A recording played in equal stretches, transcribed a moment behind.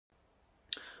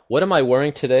What am I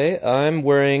wearing today? I'm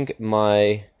wearing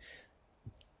my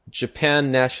Japan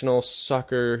national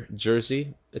soccer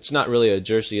jersey. It's not really a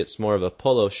jersey, it's more of a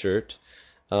polo shirt.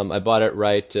 I bought it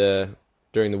right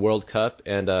during the World Cup,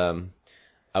 and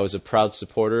I was a proud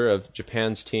supporter of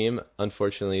Japan's team.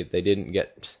 Unfortunately, they didn't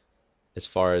get as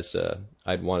far as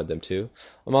I'd wanted them to.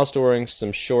 I'm also wearing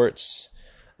some shorts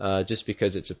just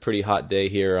because it's a pretty hot day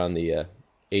here on the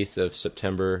 8th of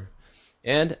September.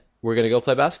 And we're going to go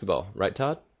play basketball. Right,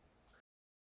 Todd?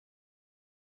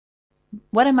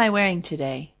 What am I wearing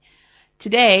today?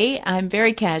 Today, I'm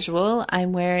very casual.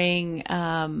 I'm wearing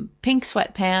pink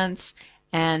sweatpants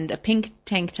and a pink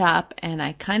tank top, and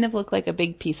I kind of look like a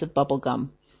big piece of bubble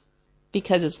gum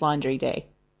because it's laundry day.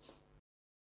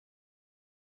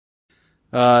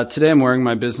 Today I'm wearing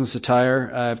my business attire.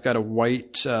 I've got a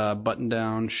white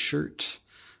button-down shirt,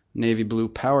 navy blue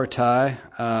power tie.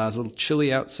 It's a little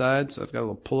chilly outside, so I've got a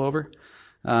little pullover.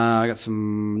 I got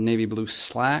some navy blue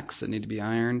slacks that need to be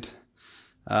ironed.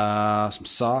 Some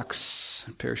socks,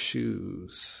 a pair of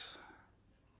shoes.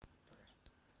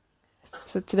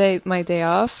 So today is my day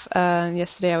off.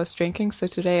 Yesterday I was drinking, so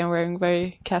today I'm wearing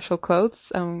very casual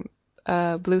clothes.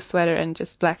 Blue sweater and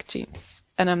just black jeans.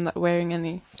 And I'm not wearing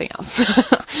anything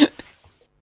else.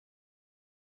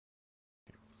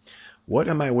 What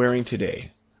am I wearing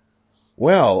today?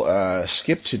 Well,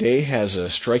 Skip today has a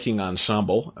striking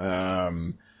ensemble.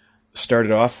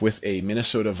 Started off with a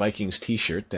Minnesota Vikings t-shirt